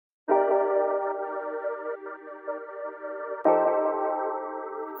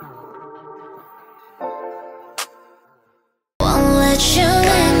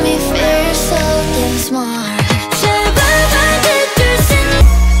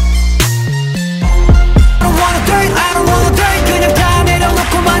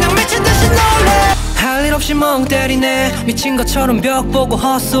뻥 때리네. 미친 것처럼 벽 보고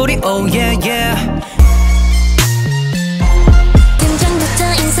헛소리 oh yeah yeah.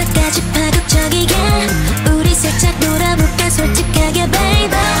 등장부터 인사까지 파격적이게 우리 살짝 놀아볼까 솔직하게 baby.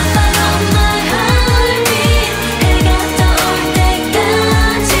 Follow my heartbeat 해가 떠올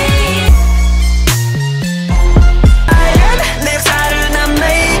때까지. 내 살을 난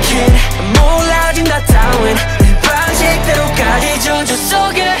make it 몰라진다 따윈 내 방식대로까지 저주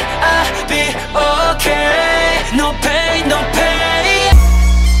속에 I'll be okay. No pain no pain.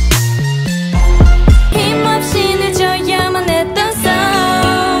 힘없이 늦어야만 했던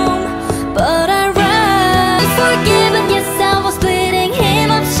싸움 But I rise Forgiven yes I was bleeding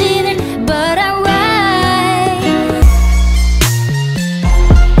힘없이 늘 But I rise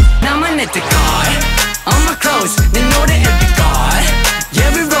나만 내 뜻걸 On my clothes 내 노래 every god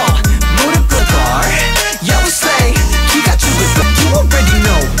Yeah we roll 무릎 꿇걸 Yeah we slay 기가 죽을 거 You already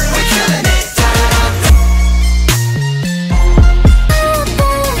know We're killing it.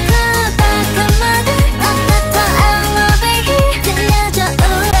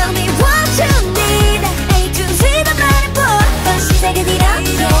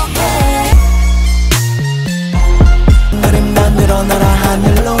 날임만 늘어나라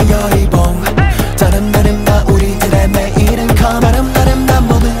하늘로 열이봉 다른 날임나 우리들의 매일은 커다름 날임나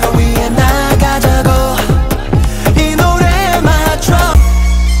모든 걸 위해 나가자고 이 노래에 맞춰.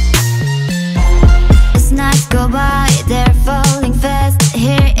 It's nights go by, they're falling fast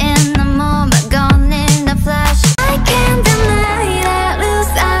Here in the moment, gone in the flash I can't deny it,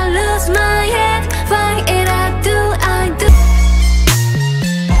 I lose my head Fight it, I do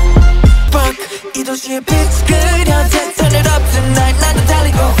Fuck 이 도시의 빛 그려 Turn it up tonight 나도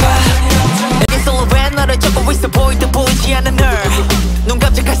달리고 가. 내 솔로에 너를 적고 있어 보이도 보이지 않는 널. 눈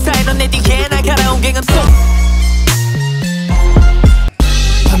깜짝할 사이 넌 내 뒤에 날카로운 갱은 속.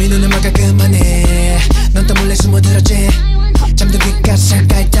 밤이 눈을 막아 그만해. 넌 또 몰래 숨어들었지. 잠든 귓가에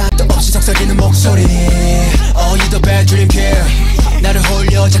가까이 답도 없이 속삭이는 목소리. Oh you the bad dream killer. 나를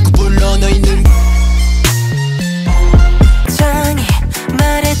홀려 자꾸 불러 너 있는 장이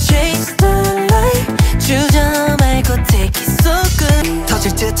말해 chase the light 주저 말고 take it so good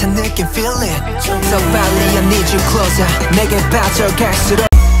터질 듯한 느낌 feel it So badly I need you closer 내게 빠져갈수록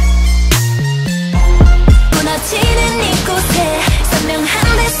무너지는 이곳에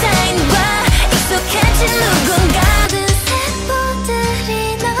선명한 내 사인과 익숙해진 누군가 모든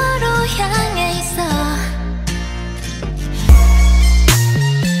세포들이 너로 향해 있어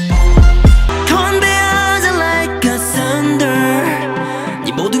Conveyor like a thunder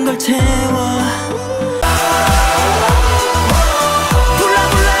네 모든 걸 태워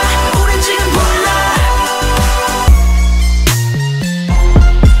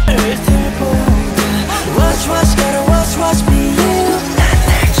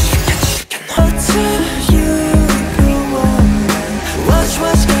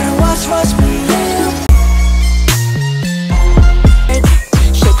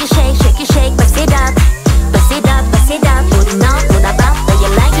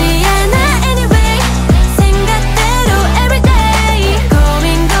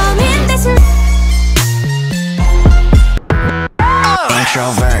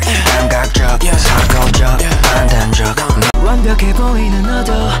완벽해 보이는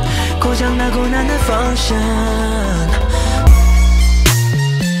너도 고장나고 나는 function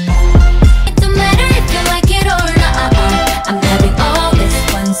It don't matter if you like it or not I'm having all this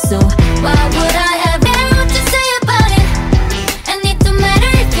fun so why would I have what to say about it And it don't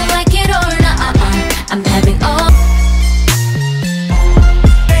matter if you like it or not I'm having all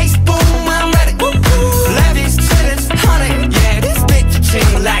Bass boom I'm ready Life is chillin' honey Yeah this bitch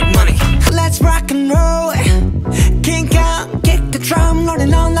ching like money Let's rock and roll Kink out kick the drum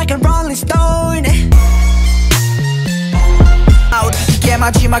rolling on like a rolling stone 이게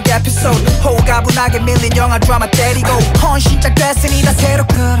마지막 에피소드 호가분하게 밀린 영화 드라마 때리고 헌신작 됐으니 다 새로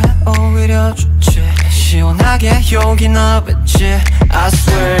그래 오히려 좋지 시원하게 용기 넣었지 I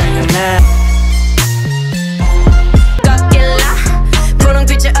swear you're mad 꺾일라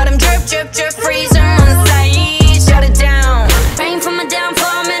분홍빛의 얼음 drip drip drip freeze on the side shut it down Rain from my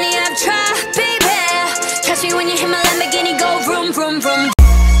downfall many have tried baby Catch me when you hit my Lamborghini go vroom vroom vroom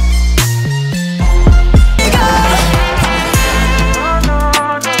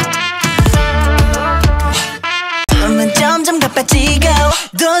점점 가빠지고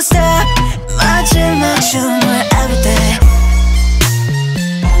Don't stop 마지막 춤을 everyday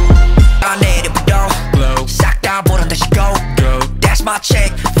I need it but don't 싹 다 보란 듯이 go That's my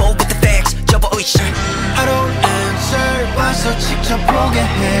check Full with the facts 접어 의심 I don't answer 와서 직접 보게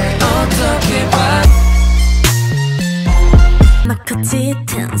해 어떻게 봐 않고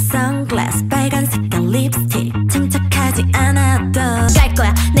짙은 선글라스 빨간 색깔 립스틱 장착하지 않아도 갈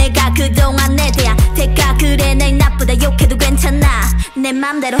거야 내가 그동안 내 대한 대가 그래 날 나쁘다 욕해도 괜찮아 내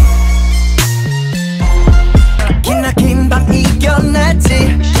맘대로 기나긴 밤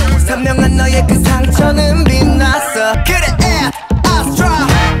이겨냈지 선명한 너의 그 상처는 빛났어 그래 I'm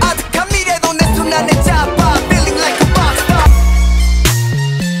strong 어떡한 미래도 내 손 안에 잡아 Feeling like a rockstar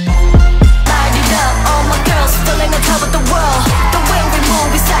Light it up all my girls feeling on top of the world The way we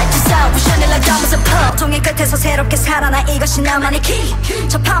move is side to side We shining like diamonds and pearl 고통의 끝에서 새롭게 살아나 이것이 나만의 키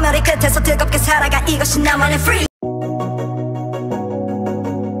저 파멸의 끝에서 뜨겁게 살아가 이것이 나만의 free